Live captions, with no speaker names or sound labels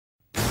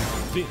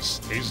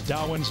This is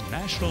Darwin's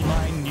National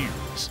 9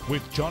 News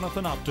with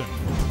Jonathan Uptin.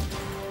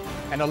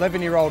 An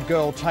 11-year-old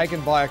girl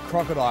taken by a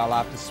crocodile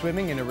after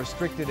swimming in a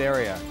restricted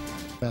area.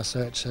 Our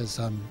search has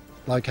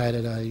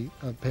located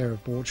a pair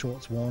of board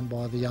shorts worn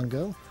by the young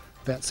girl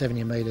about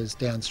 70 metres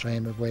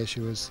downstream of where she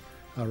was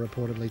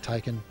reportedly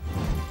taken.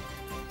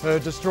 Her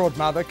distraught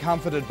mother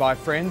comforted by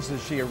friends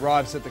as she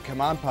arrives at the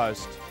command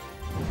post.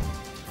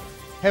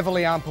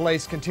 Heavily armed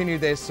police continue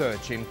their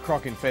search in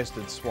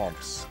croc-infested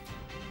swamps.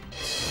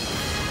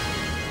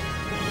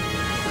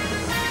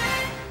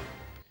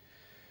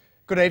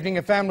 Good evening.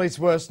 A family's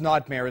worst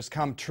nightmare has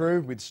come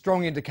true, with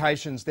strong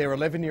indications their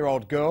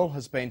 11-year-old girl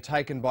has been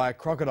taken by a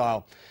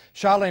crocodile.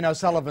 Charlene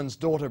O'Sullivan's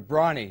daughter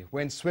Bryony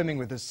went swimming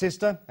with her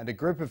sister and a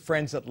group of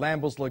friends at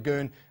Lambles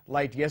Lagoon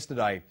late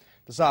yesterday.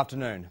 This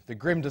afternoon, the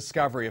grim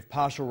discovery of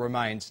partial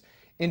remains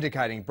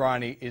indicating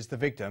Bryony is the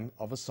victim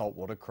of a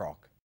saltwater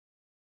croc.